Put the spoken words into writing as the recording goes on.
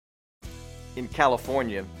In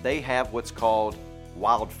California, they have what's called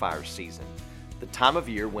wildfire season, the time of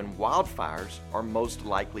year when wildfires are most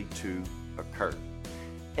likely to occur.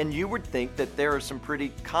 And you would think that there are some pretty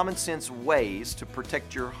common sense ways to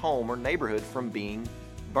protect your home or neighborhood from being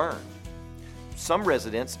burned. Some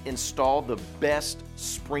residents install the best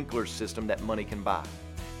sprinkler system that money can buy.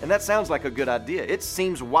 And that sounds like a good idea. It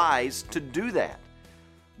seems wise to do that.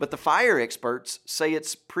 But the fire experts say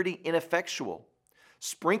it's pretty ineffectual.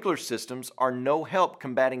 Sprinkler systems are no help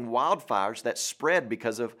combating wildfires that spread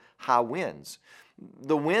because of high winds.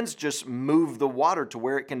 The winds just move the water to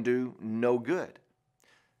where it can do no good.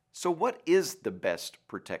 So what is the best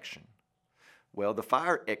protection? Well, the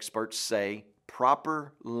fire experts say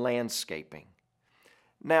proper landscaping.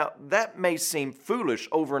 Now, that may seem foolish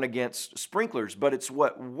over and against sprinklers, but it's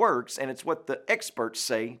what works and it's what the experts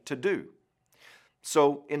say to do.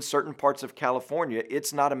 So, in certain parts of California,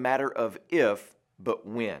 it's not a matter of if, but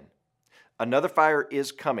when. Another fire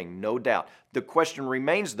is coming, no doubt. The question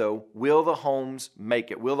remains, though, will the homes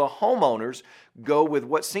make it? Will the homeowners go with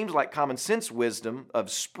what seems like common sense wisdom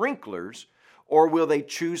of sprinklers, or will they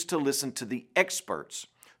choose to listen to the experts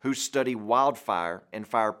who study wildfire and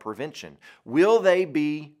fire prevention? Will they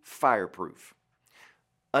be fireproof?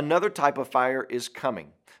 Another type of fire is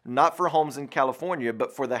coming, not for homes in California,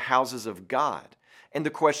 but for the houses of God. And the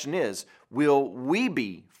question is, will we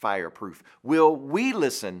be fireproof? Will we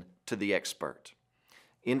listen to the expert?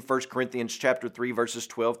 In 1 Corinthians chapter 3, verses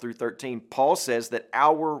 12 through 13, Paul says that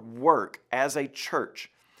our work as a church,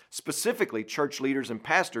 specifically church leaders and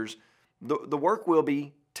pastors, the work will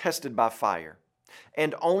be tested by fire.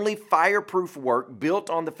 And only fireproof work built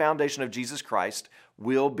on the foundation of Jesus Christ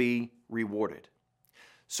will be rewarded.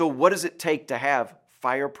 So what does it take to have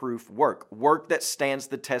fireproof work? Work that stands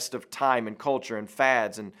the test of time and culture and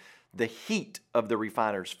fads and the heat of the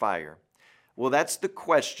refiner's fire. Well, that's the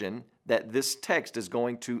question that this text is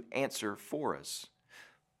going to answer for us.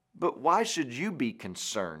 But why should you be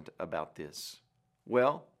concerned about this?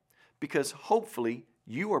 Well, because hopefully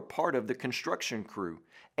you are part of the construction crew,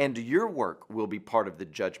 and your work will be part of the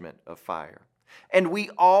judgment of fire. And we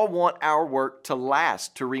all want our work to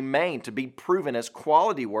last, to remain, to be proven as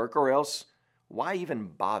quality work, or else why even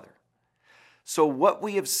bother? So what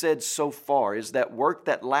we have said so far is that work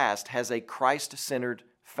that lasts has a Christ-centered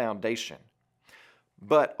foundation.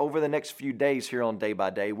 But over the next few days here on Day by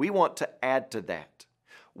Day, we want to add to that.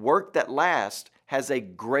 Work that lasts has a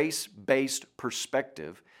grace-based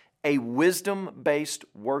perspective, a wisdom-based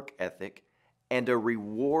work ethic, and a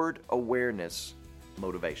reward awareness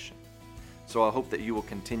motivation. So I hope that you will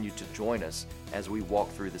continue to join us as we walk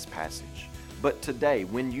through this passage. But today,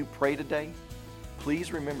 when you pray today,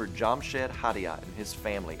 please remember Jamshed Hadiat and his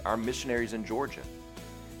family, our missionaries in Georgia.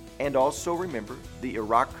 And also remember the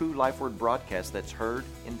Iraku Life Word broadcast that's heard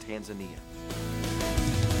in Tanzania.